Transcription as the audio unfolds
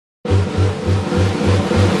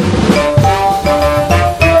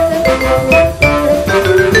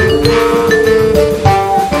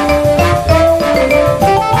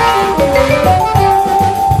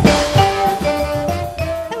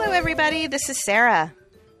is Sarah.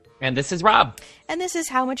 And this is Rob. And this is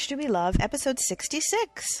How Much Do We Love, episode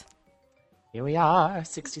 66. Here we are,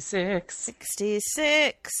 66.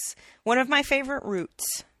 66. One of my favorite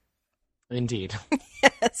roots. Indeed.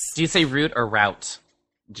 Yes. Do you say root or route,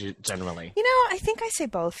 generally? You know, I think I say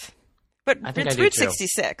both. But I think it's I do Route too.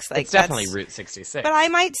 66. It's definitely Route 66. But I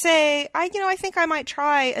might say, I think I might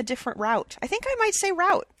try a different route. I think I might say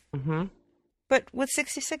route. Mm-hmm. But with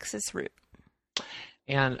 66, it's route.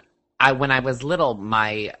 And when I was little,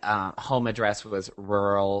 my home address was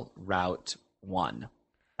Rural Route 1.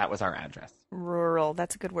 That was our address. Rural.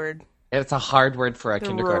 That's a good word. It's a hard word for a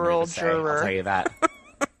kindergartner rural to say. juror. I'll tell you that.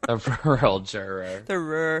 The rural juror. The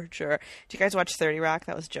rural juror. Do you guys watch 30 Rock?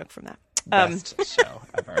 That was a joke from that. Best show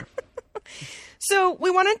ever. So we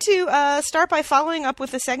wanted to start by following up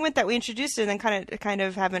with a segment that we introduced and then kind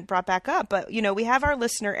of haven't brought back up. But, you know, we have our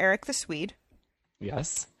listener, Eric the Swede.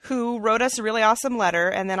 Yes. Who wrote us a really awesome letter,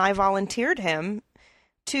 and then I volunteered him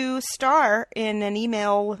to star in an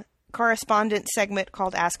email correspondent segment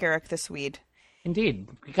called Ask Eric the Swede. Indeed,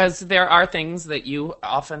 because there are things that you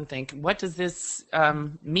often think, what does this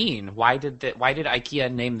mean? Why did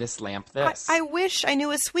IKEA name this lamp this? I wish I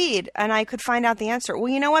knew a Swede and I could find out the answer. Well,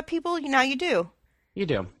 you know what, people? Now you do. You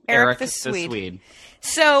do. Eric the Swede.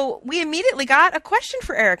 So we immediately got a question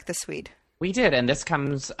for Eric the Swede. We did, and this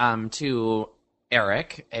comes to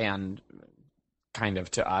Eric and kind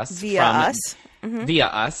of to us. Via us. Mm-hmm. Via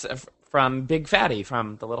us from Big Fatty,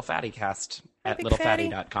 from the Little Fatty cast at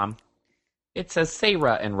littlefatty.com. It says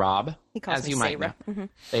Sarah and Rob, he calls as me you Sarah. might know. Mm-hmm.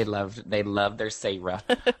 They love their Sarah.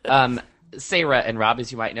 Sarah and Rob,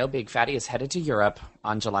 as you might know, Big Fatty is headed to Europe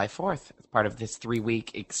on July 4th. As part of this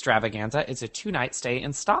 3-week extravaganza, it's a 2-night stay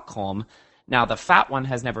in Stockholm. Now, the fat one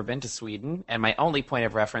has never been to Sweden, and my only point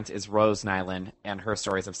of reference is Rose Nylund and her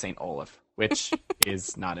stories of St. Olaf, which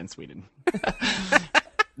is not in Sweden.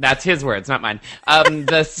 That's his words, not mine.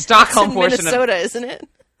 The Stockholm it's in portion Minnesota, isn't it?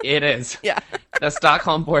 It is. Yeah. The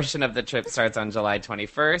Stockholm portion of the trip starts on July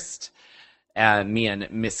 21st. Me and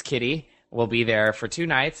Miss Kitty will be there for 2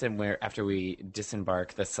 nights, and after we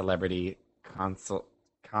disembark the Celebrity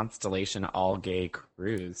Constellation all-gay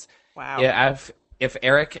cruise. Wow. Yeah, if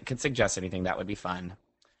Eric could suggest anything, that would be fun.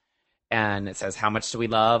 And it says, how much do we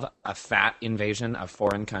love a fat invasion of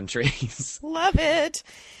foreign countries? Love it.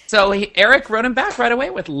 So Eric wrote him back right away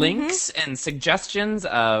with links and suggestions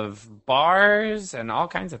of bars and all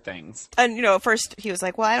kinds of things. And, you know, at first he was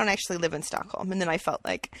like, well, I don't actually live in Stockholm. And then I felt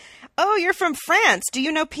like, oh, you're from France. Do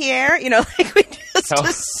you know Pierre? You know, like we just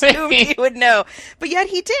assumed he would know. But yet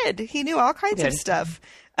he did. He knew all kinds of stuff.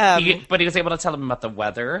 But he was able to tell him about the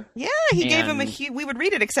weather. Yeah, he gave him we would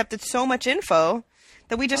read it, except it's so much info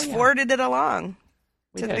that we just forwarded it along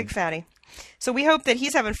to the Big Fatty. So we hope that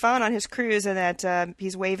he's having fun on his cruise and that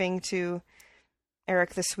he's waving to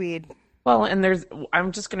Eric the Swede. Well, and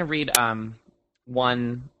I'm just going to read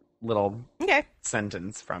one little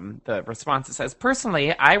sentence from the response. It says,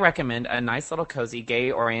 personally, I recommend a nice little cozy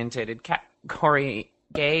gay-oriented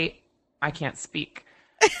I can't speak,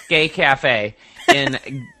 gay cafe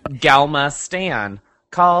in Galma-Stan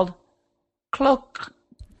called Klodkopen.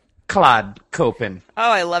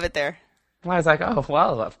 Oh, I love it there. I was like, oh,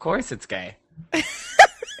 well, of course it's gay.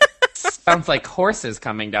 Sounds like horses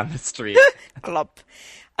coming down the street.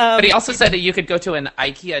 But he also said that you could go to an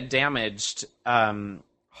IKEA damaged,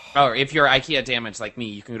 or if you're IKEA damaged like me,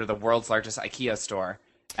 you can go to the world's largest IKEA store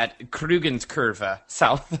at Krugenskurva,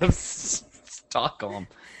 south of Stockholm.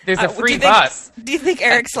 There's a free bus. Do you think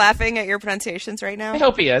Eric's laughing at your pronunciations right now? I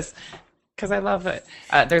hope he is, because I love it.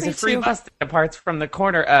 There's a free bus that departs from the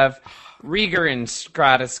corner of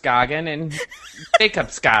Rigerenskradesgagen and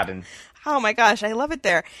Jacobsgaden. Oh my gosh, I love it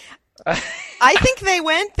there. I think they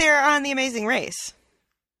went there on The Amazing Race.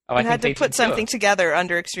 Oh, and had to put something together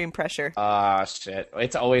under extreme pressure. Oh, shit.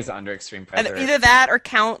 It's always under extreme pressure. And either that or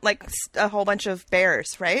count like a whole bunch of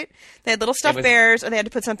bears, right? They had little stuffed bears, or they had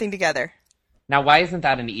to put something together. Now, why isn't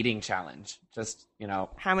that an eating challenge? Just, you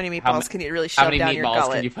know. How many meatballs can you really shove down your gullet? How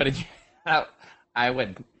many meatballs can you put in your... I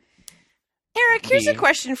would... Eric, here's a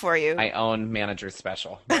question for you. My own manager's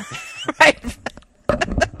special. Right.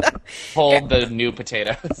 Hold the new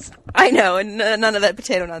potatoes. I know, and none of that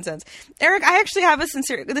potato nonsense. Eric, I actually have a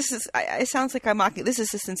sincere... it sounds like I'm mocking. This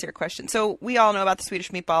is a sincere question. So we all know about the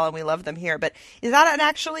Swedish meatball, and we love them here. But is that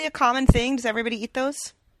actually a common thing? Does everybody eat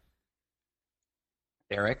those?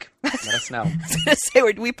 Eric, let us know. I was going to say,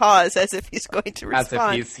 we pause as if he's going to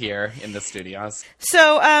respond. As if he's here in the studios.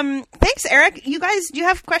 So, thanks, Eric. You guys, do you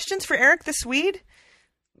have questions for Eric the Swede?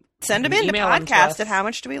 Send them in to podcast at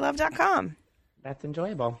howmuchdowelove.com. That's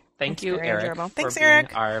enjoyable. Thank you, Eric. Thanks, for Eric.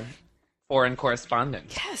 being our foreign correspondent.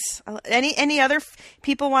 Yes. Any other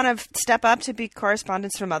people want to step up to be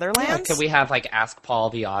correspondents from other lands? Could we have like Ask Paul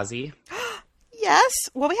the Aussie? Yes.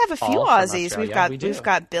 Well, we have a few Paul from Aussies. Australia. We've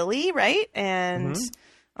got Billy, right? And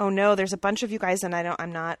oh no, there's a bunch of you guys, and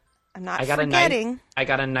I'm not forgetting. I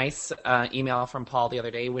got a nice email from Paul the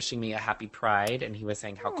other day wishing me a happy Pride, and he was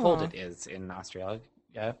saying how cold it is in Australia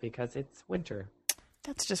because it's winter.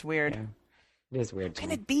 That's just weird. Yeah. It is weird. How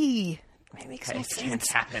can it be? It makes no sense.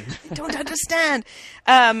 Happen. I don't understand.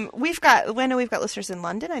 We've got listeners in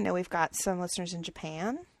London. I know we've got some listeners in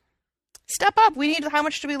Japan. Step up. We need How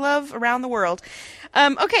Much Do We Love Around the World.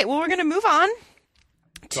 Okay, well, we're going to move on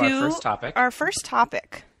to our first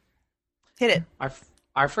topic. Hit it.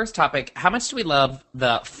 Our first topic, how much do we love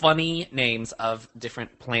the funny names of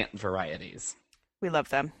different plant varieties? We love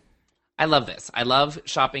them. I love this. I love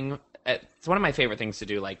shopping. It's one of my favorite things to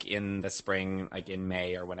do, like in the spring, like in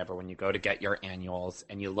May or whenever, when you go to get your annuals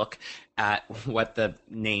and you look at what the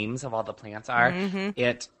names of all the plants are.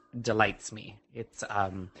 It delights me. It's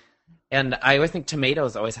and I always think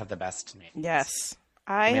tomatoes always have the best names. Yes,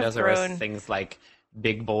 tomatoes are always things like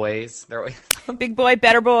big boys. They're always big boy,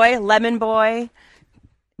 better boy, lemon boy,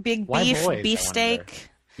 big beef, boys,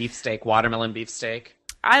 beefsteak, watermelon beefsteak.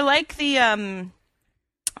 I like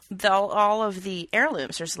all of the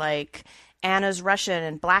heirlooms. There's like Anna's Russian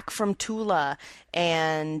and Black from Tula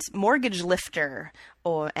and Mortgage Lifter.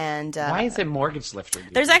 Why is it Mortgage Lifter?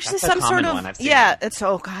 There's actually some sort of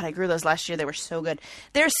I grew those last year. They were so good.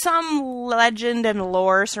 There's some legend and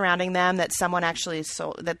lore surrounding them that someone actually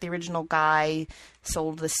sold, that the original guy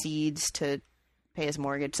sold the seeds to pay his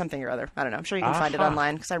mortgage, something or other. I don't know. I'm sure you can find it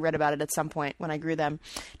online because I read about it at some point when I grew them.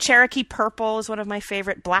 Cherokee Purple is one of my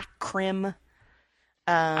favorite. Black Crim.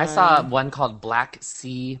 I saw one called Black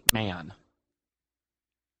Sea Man,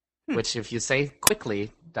 which, if you say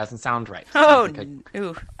quickly, doesn't sound right.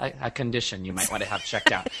 A condition you might want to have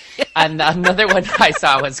checked out. And another one I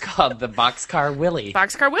saw was called the Boxcar Willie.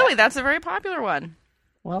 Boxcar Willie, that's a very popular one.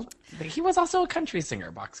 Well, he was also a country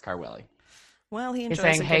singer, Boxcar Willie. Well, he enjoys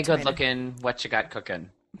He's saying, "Hey, good tomato. looking, what you got cooking?"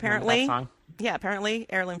 Apparently, that song? Yeah, apparently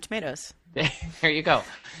heirloom tomatoes. There you go.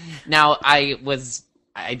 Now,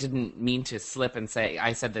 I didn't mean to slip and say,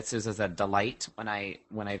 I said this is a delight when I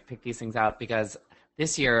picked these things out, because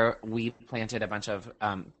this year we planted a bunch of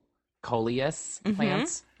coleus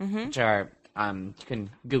plants, which are, you can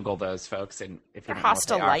Google those, folks, and if you don't know what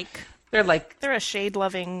they are. They're a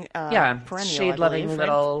shade-loving perennial, shade-loving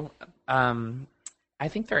little, I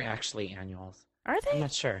think they're actually annuals. Are they? I'm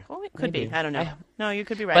not sure. Well, it could be. I don't know. No, you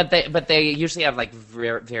could be right. But they usually have like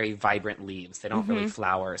very, very vibrant leaves. They don't really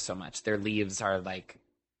flower so much. Their leaves are like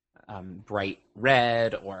bright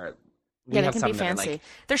red, or they can be fancy.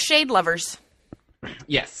 They're shade lovers.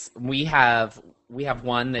 Yes, we have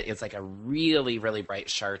one that is like a really, really bright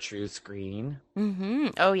chartreuse green.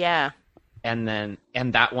 Oh yeah. And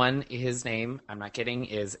that one, his name, I'm not kidding,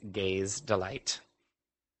 is Gaze Delight.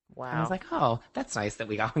 Wow. And I was like, oh, that's nice that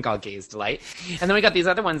we got one called Gaze Delight. And then we got these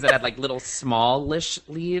other ones that had like little smallish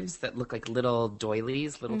leaves that look like little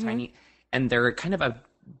doilies, little tiny, and they're kind of a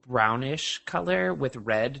brownish color with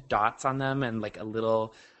red dots on them and like a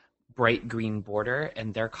little bright green border,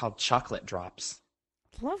 and they're called Chocolate Drops.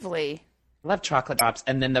 Lovely. I love Chocolate Drops.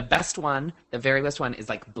 And then the very best one is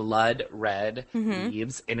like blood red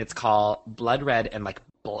leaves, and it's called blood red and like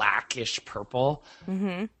blackish purple.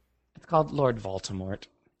 It's called Lord Voldemort.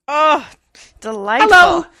 Oh,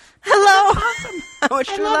 delightful. Hello. Awesome. How much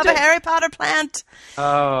do you love a Harry Potter plant?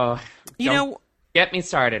 Oh, get me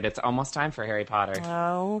started. It's almost time for Harry Potter.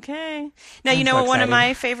 Okay. Now, you know what one of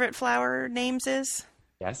my favorite flower names is?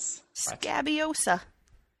 Yes. Scabiosa.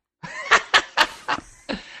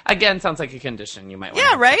 Again, sounds like a condition you might want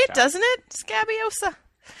to Yeah, right? Doesn't it? Scabiosa.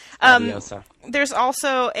 Scabiosa. There's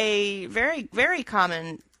also a very, very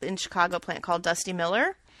common in Chicago plant called Dusty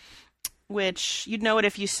Miller, which you'd know it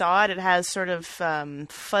if you saw it. It has sort of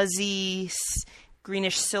fuzzy,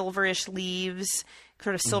 greenish, silverish leaves,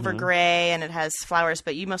 sort of silver gray, and it has flowers,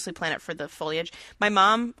 but you mostly plant it for the foliage. My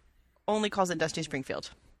mom only calls it Dusty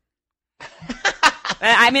Springfield.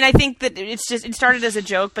 I mean, I think that it started as a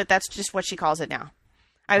joke, but that's just what she calls it now.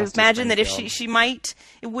 I would imagine that if she might,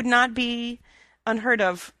 it would not be unheard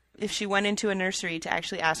of if she went into a nursery to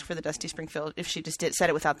actually ask for the Dusty Springfield, if she just said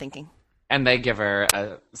it without thinking. And they give her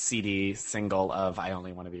a CD single of "I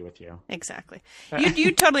Only Want to Be With You." Exactly.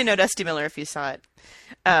 You'd totally know Dusty Miller if you saw it.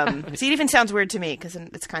 See, it even sounds weird to me because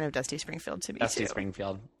it's kind of Dusty Springfield to me, Dusty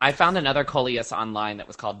Springfield. I found another coleus online that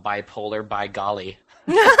was called Bipolar by Golly.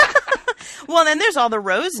 Well, then there's all the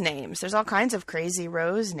rose names. There's all kinds of crazy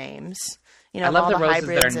rose names. You know, I love all the the roses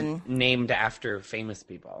that hybrids are and named after famous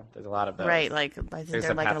people. There's a lot of those. right, like I think There's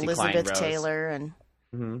they're a like an Patsy Cline Elizabeth rose. Taylor and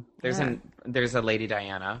There's a Lady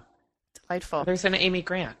Diana. delightful. There's an Amy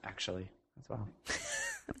Grant actually as well.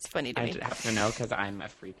 It's funny to I me. happen to know because I'm a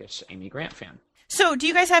freakish Amy Grant fan. So, do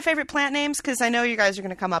you guys have favorite plant names? Because I know you guys are going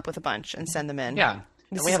to come up with a bunch and send them in. Yeah,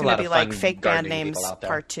 This and we is have a going lot to be of like fun fake band gardening names people out there.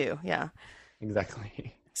 part 2. Yeah.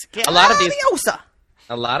 Exactly.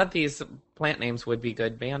 A lot of these plant names would be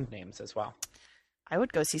good band names as well. I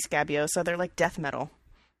would go see Scabiosa. They're like death metal.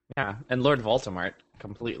 Yeah, and Lord Voldemort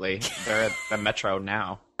completely. They're at the Metro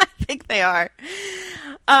now. I think they are.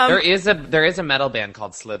 There is a metal band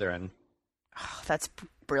called Slytherin. Oh, that's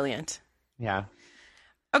brilliant. Yeah.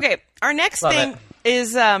 Okay, our next Love thing it.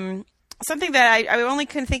 is something that I only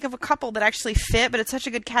can think of a couple that actually fit, but it's such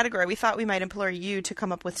a good category. We thought we might implore you to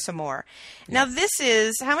come up with some more. Now, this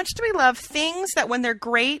is how much do we love things that when they're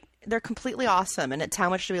great, they're completely awesome, and it's how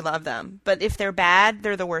much do we love them. But if they're bad,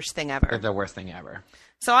 they're the worst thing ever. They're the worst thing ever.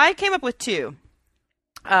 So I came up with 2.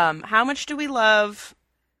 How much do we love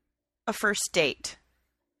a first date?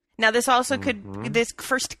 Now, this also this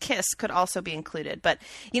first kiss could also be included. But,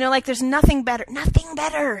 you know, like there's nothing better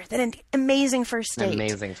than an amazing first date.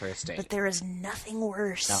 Amazing first date. But there is nothing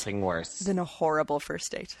worse than a horrible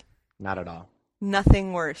first date. Not at all.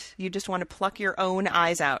 Nothing worse. You just want to pluck your own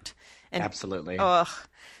eyes out. And, Absolutely. Ugh.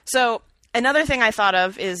 So another thing I thought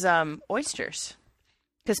of is oysters.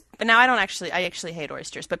 Because now I actually hate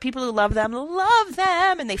oysters. But people who love them,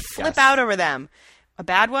 and they flip out over them. A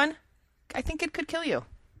bad one, I think it could kill you.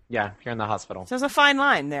 Yeah, you're in the hospital. So there's a fine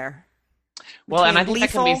line there. Well, and I think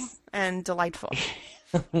lethal that can and delightful.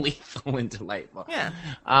 be lethal and delightful. Yeah.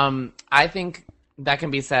 I think that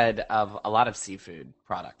can be said of a lot of seafood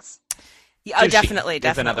products. Yeah, oh, Sushi definitely.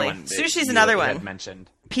 is another one. Sushi's you another had one. mentioned.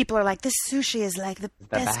 People are like, this sushi is like the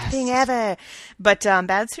best best. thing ever. But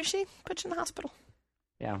bad sushi, put you in the hospital.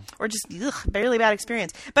 Yeah. Or just, barely bad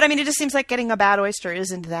experience. But I mean, it just seems like getting a bad oyster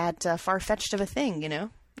isn't that far-fetched of a thing, you know?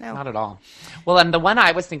 No. Not at all. Well, and the one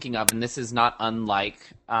I was thinking of, and this is not unlike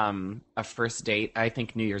a first date, I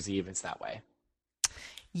think New Year's Eve is that way.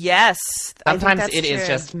 Yes. Sometimes it is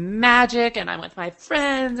just magic, and I'm with my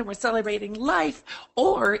friends, and we're celebrating life.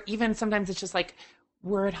 Or even sometimes it's just like,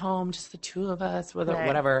 we're at home, just the two of us,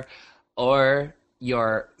 whatever. Or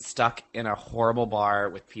you're stuck in a horrible bar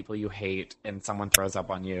with people you hate, and someone throws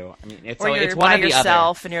up on you. I mean, it's you're one by or the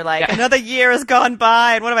yourself, other. and you're like, another year has gone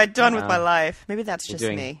by, and what have I done with my life? Maybe that's just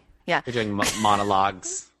me. Yeah. You're doing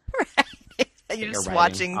monologues. Right. You're just writing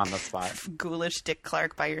watching on the spot. ghoulish Dick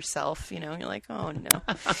Clark by yourself, you know? You're like, oh, no.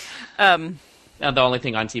 Now, the only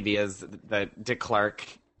thing on TV is the Dick Clark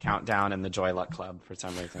countdown and the Joy Luck Club, for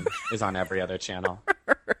some reason, is on every other channel.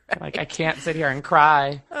 Right. Like, I can't sit here and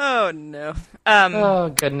cry. Oh, no. Oh,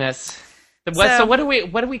 goodness. So what do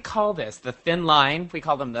we call this? The thin line? We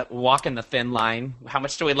call them the walking the thin line. How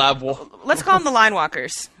much do we love? Let's call them the line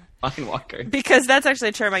walkers. Line walker. Because that's actually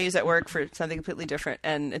a term I use at work for something completely different,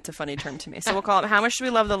 and it's a funny term to me. So we'll call it, how much do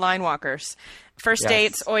we love the line walkers? First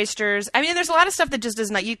dates, oysters. I mean, there's a lot of stuff that just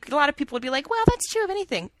does not. A lot of people would be like, well, that's true of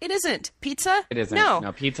anything. It isn't. Pizza? It isn't.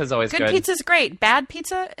 No, pizza's always good. Good pizza's great. Bad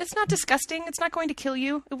pizza, it's not disgusting. It's not going to kill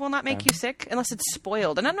you. It will not make you sick unless it's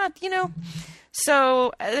spoiled. And I'm not,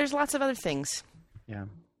 So there's lots of other things. Yeah.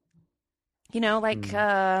 Like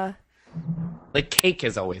cake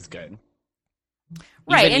is always good.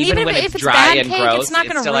 Right, and even if it's dry bad and cake, gross, it's not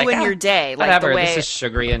going to ruin your day. Whatever, like the way this is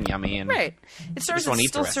sugary and yummy. And right. It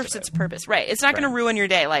still serves its purpose. Right, it's not going to ruin your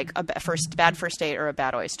day like a bad first date or a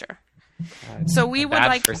bad oyster. So we would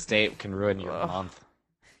bad first date can ruin your month.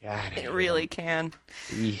 God, it really can.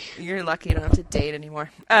 Eesh. You're lucky you don't have to date anymore.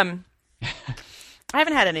 I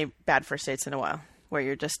haven't had any bad first dates in a while. Where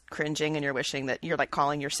you're just cringing and you're wishing that you're like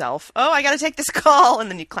calling yourself, oh, I got to take this call,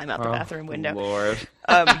 and then you climb out the bathroom window. Lord.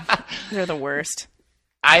 They're the worst.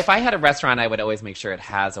 If I had a restaurant, I would always make sure it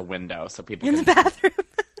has a window so people in the bathroom.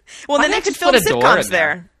 Well, then they could film sitcoms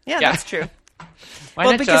there. Yeah, that's true. Why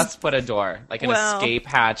not just put a door, like an escape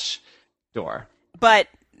hatch door? But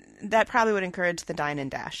that probably would encourage the dine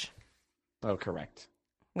and dash. Oh, correct.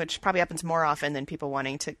 Which probably happens more often than people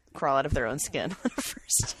wanting to crawl out of their own skin on a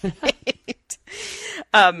first date.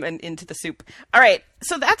 And into the soup. All right,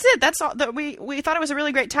 so that's it. That's all. We thought it was a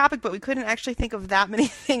really great topic, but we couldn't actually think of that many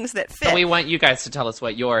things that fit. So we want you guys to tell us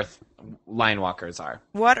what your line walkers are.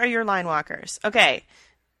 What are your line walkers? Okay,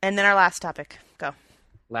 and then our last topic. Go.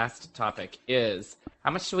 Last topic is,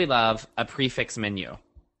 how much do we love a prefix menu?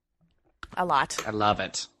 A lot. I love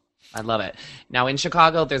it. Now, in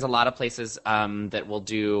Chicago, there's a lot of places that will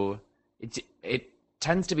do it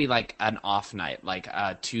tends to be like an off night, like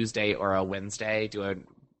a Tuesday or a Wednesday, do a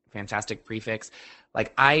fantastic prefix.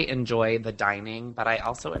 Like, I enjoy the dining, but I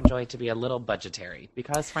also enjoy to be a little budgetary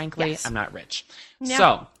because, frankly, I'm not rich. Yeah.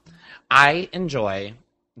 So I enjoy...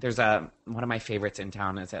 There's one of my favorites in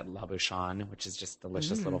town is at La Bouchon, which is just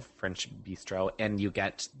delicious little French bistro. And you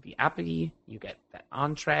get the appétit, you get the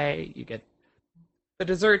entree, you get the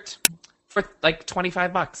dessert for like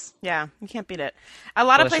 $25. Yeah, you can't beat it. A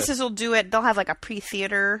lot of places will do it. They'll have like a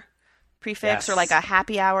pre-theater prefix or like a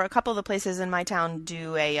happy hour. A couple of the places in my town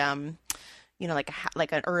do a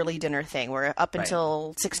like an early dinner thing where up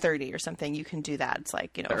until 6:30 or something you can do that. It's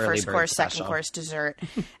like, first course, second course, dessert.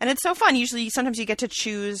 And it's so fun. Sometimes you get to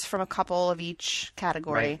choose from a couple of each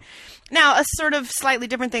category. Right. Now, a sort of slightly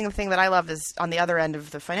different thing, the thing that I love is on the other end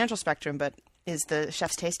of the financial spectrum, but is the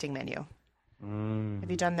chef's tasting menu.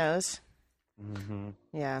 Have you done those? Mm-hmm.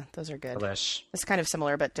 Yeah, those are good. Delish. It's kind of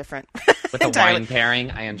similar but different. With a wine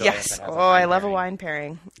pairing, I enjoy it. Yes. I love a wine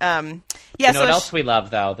pairing. What else we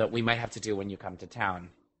love, though, that we might have to do when you come to town?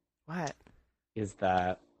 What? Is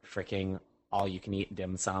the freaking all-you-can-eat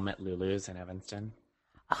dim sum at Lulu's in Evanston.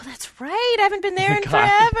 Oh, that's right. I haven't been there in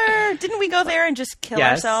forever. Didn't we go there and just kill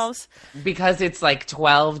ourselves? Because it's like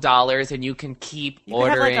 $12 and you can keep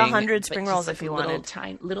ordering. You could have like 100 spring rolls if you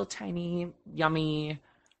wanted. Little tiny, yummy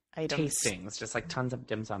items. Tastings. Just like tons of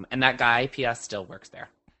dim sum. And that guy, P.S., still works there.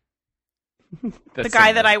 The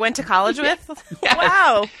guy that I went to college with? Yes.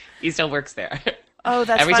 Wow. He still works there. Oh,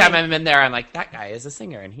 that's Every funny. time I'm in there, I'm like, that guy is a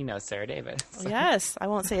singer and he knows Sarah Davis. Yes. I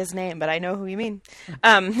won't say his name, but I know who you mean.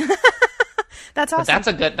 That's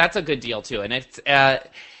awesome. But that's a good deal too. And it's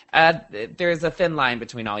there's a thin line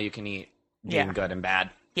between all you can eat being good and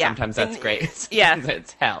bad. Yeah. Sometimes that's great. Sometimes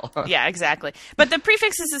it's hell. Yeah, exactly. But the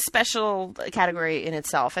prefix is a special category in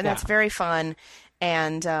itself, and that's very fun.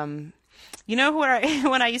 And when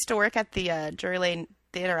I used to work at the Drury Lane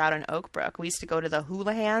Theater out in Oak Brook, we used to go to the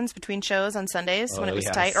Houlihan's between shows on Sundays when it was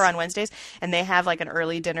tight, or on Wednesdays, and they have like an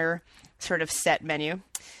early dinner sort of set menu.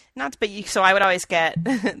 So I would always get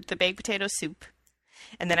the baked potato soup,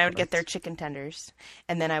 and then I would get their chicken tenders,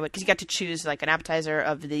 and then because you got to choose like an appetizer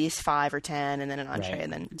of these 5 or 10, and then an entree,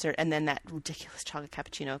 and then dessert, and then that ridiculous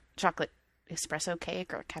chocolate espresso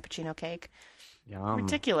cake or cappuccino cake. Yum.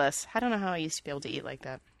 Ridiculous. I don't know how I used to be able to eat like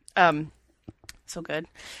that. So good.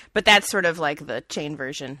 But that's sort of like the chain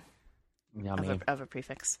version of a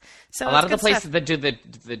prefix. So a lot of the places that do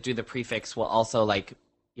the prefix will also, like,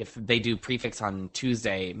 if they do prefix on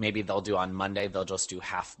Tuesday, maybe they'll do on Monday, they'll just do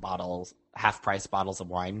half price bottles of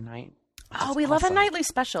wine night. Oh, we love a nightly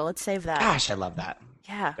special. Let's save that. Gosh, I love that.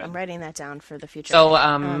 Yeah, good. I'm writing that down for the future. So,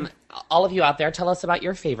 all of you out there, tell us about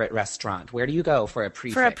your favorite restaurant. Where do you go for a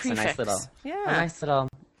prefix? A nice little,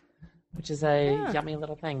 which is a yummy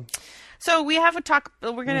little thing. So we have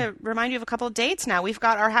we're going to remind you of a couple of dates now. We've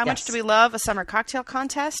got our How Much Do We Love? A Summer Cocktail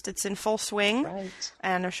Contest. It's in full swing. Right.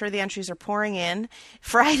 And I'm sure the entries are pouring in.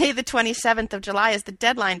 Friday, the 27th of July is the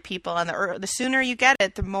deadline, people. And the sooner you get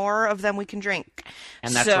it, the more of them we can drink.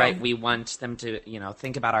 And that's right. We want them to,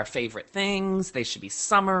 think about our favorite things. They should be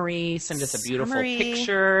summery. Send us a beautiful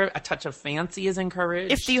picture. A touch of fancy is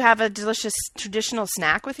encouraged. If you have a delicious traditional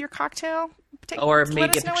snack with your cocktail, or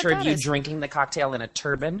maybe a picture of you drinking the cocktail in a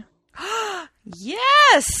turban.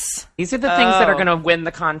 Yes! These are the things that are going to win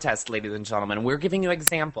the contest, ladies and gentlemen. We're giving you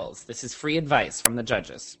examples. This is free advice from the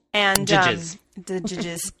judges. And the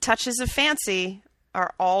judges' touches of fancy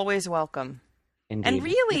are always welcome. Indeed. And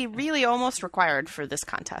really, really almost required for this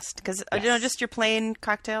contest. Because, just your plain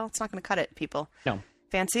cocktail, it's not going to cut it, people. No.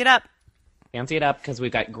 Fancy it up. Fancy it up, because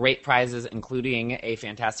we've got great prizes, including a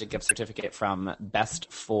fantastic gift certificate from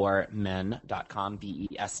best4men.com,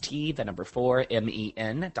 BEST, the number 4,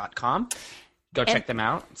 MEN.com. Go check them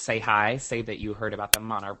out. Say hi. Say that you heard about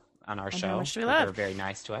them on our show. How much do we love? They're very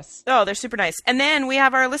nice to us. Oh, they're super nice. And then we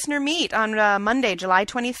have our listener meet on Monday, July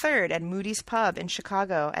 23rd at Moody's Pub in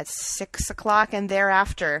Chicago at 6 o'clock and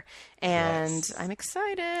thereafter. And I'm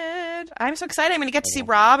excited. I'm so excited. I'm going to get to see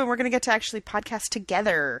Rob, and we're going to get to actually podcast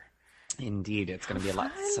together. Indeed, it's going to be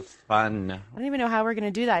lots of fun. I don't even know how we're going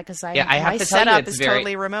to do that because I have my to setup is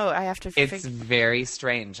totally remote. I have to. It's very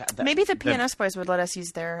strange. Maybe the PNS boys would let us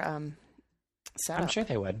use their setup. I'm sure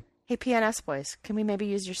they would. Hey, PNS boys, can we maybe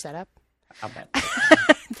use your setup? I'll bet.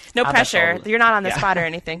 No pressure. You're not on the spot or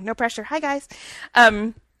anything. No pressure. Hi guys.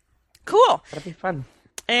 Cool. That'll be fun.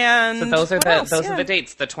 And so those are the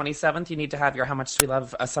dates. The 27th, you need to have your How Much Do We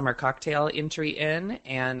Love a Summer Cocktail entry in.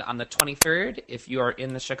 And on the 23rd, if you are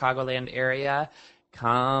in the Chicagoland area,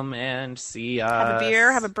 come and see us. Have a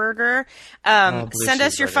beer, have a burger. Send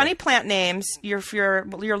us your funny plant names, your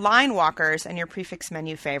line walkers, and your prefix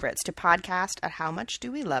menu favorites to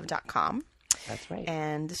podcast@howmuchdowelove.com. That's right.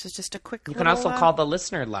 And this was just a quick You can also call the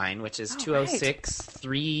listener line, which is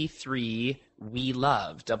 206-33 We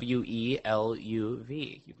Love,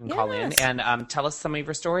 WELUV. You can call in and tell us some of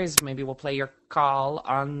your stories. Maybe we'll play your call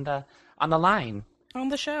on the line. On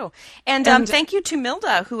the show. And thank you to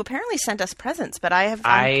Milda, who apparently sent us presents, but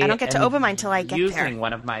I don't get to open mine until I get there. I'm using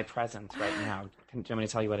one of my presents right now. Do you want me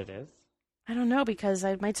to tell you what it is? I don't know, because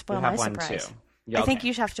I might spoil my surprise. Too. I think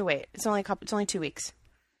you have to wait. It's only 2 weeks.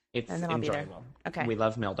 It's and then I'll enjoyable. Be there. Okay. We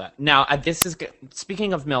love Milda. Now, this is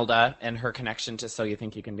speaking of Milda and her connection to So You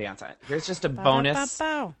Think You Can Dance. Here's just a bonus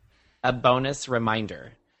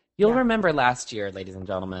reminder. You'll remember last year, ladies and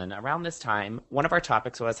gentlemen, around this time, one of our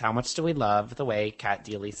topics was how much do we love the way Kat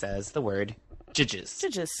Deely says the word jidges.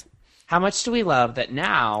 Jidges. How much do we love that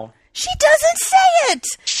now... She doesn't say it!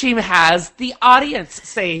 She has the audience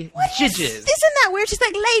say jidges. Isn't that weird? She's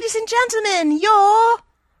like, ladies and gentlemen, you're...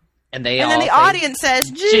 And then the audience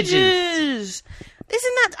says, jidges. Isn't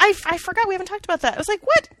that... I forgot we haven't talked about that. I was like,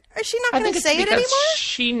 what? Is she not going to say it anymore?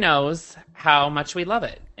 She knows how much we love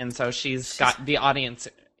it. And so she's got the audience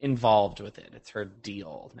involved with it. It's her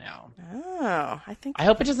deal now. Oh, I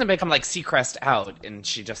hope it doesn't become like Seacrest Out and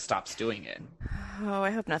she just stops doing it. Oh, I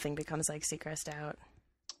hope nothing becomes like Seacrest Out.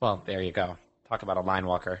 Well, there you go. Talk about a line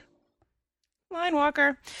walker. Line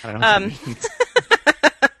walker. I don't know what that means.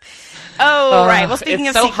 Right. Well, speaking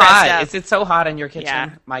of Seacrest Out. It's so hot in your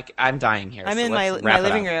kitchen. Mike, I'm dying here. I'm in my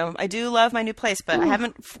living room. I do love my new place, but I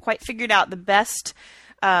haven't quite figured out the best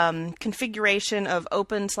configuration of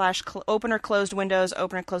open or closed windows,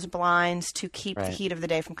 open or closed blinds to keep the heat of the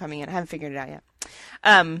day from coming in. I haven't figured it out yet.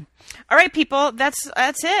 All right, people, that's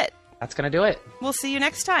it. That's going to do it. We'll see you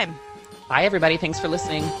next time. Bye, everybody. Thanks for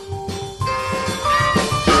listening.